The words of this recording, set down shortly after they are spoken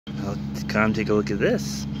Let's come take a look at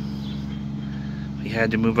this. We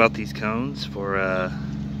had to move out these cones for a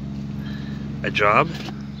job.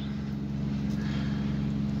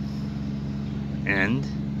 And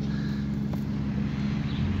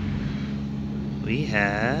we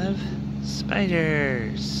have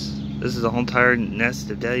spiders. This is a whole entire nest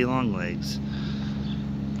of daddy longlegs.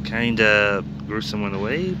 Kinda gruesome one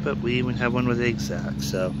away, but we even have one with egg sacs,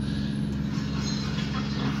 so.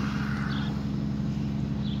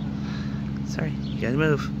 Sorry, you gotta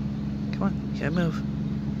move. Come on, you gotta move.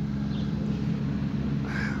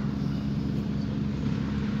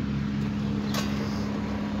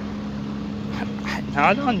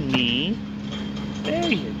 Not on me. There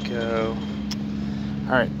you go.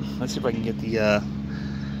 Alright, let's see if I can get the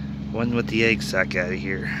one with the egg sac out of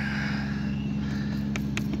here.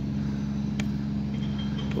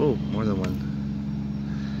 Oh, more than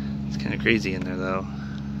one. It's kind of crazy in there though.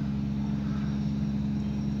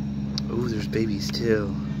 Oh, there's babies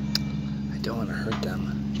too. I don't want to hurt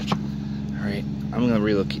them. Alright, I'm going to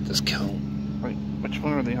relocate this cone. Wait, which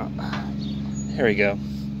one are they on? There we go.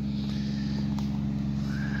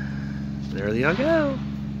 There they all go.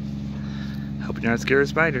 Hope you're not scared of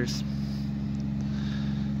spiders.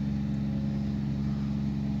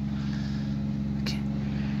 Okay.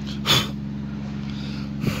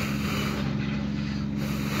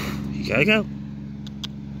 You gotta go.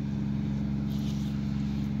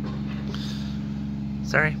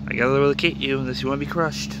 Sorry, I gotta relocate you unless you want to be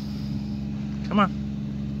crushed. Come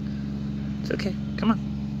on. It's okay. Come on.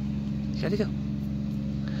 You gotta go.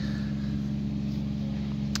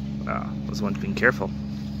 Oh, those ones being careful.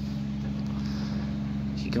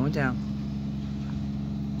 Keep going down.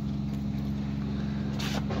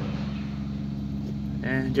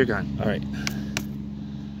 And you're gone. Alright.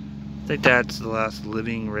 I think that's the last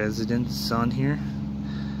living residents on here.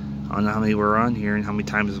 I don't know how many were on here and how many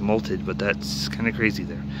times it's molted, but that's kind of crazy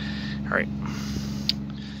there. Alright.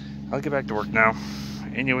 I'll get back to work now.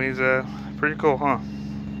 Anyways, pretty cool, huh?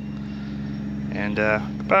 And,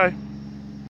 goodbye.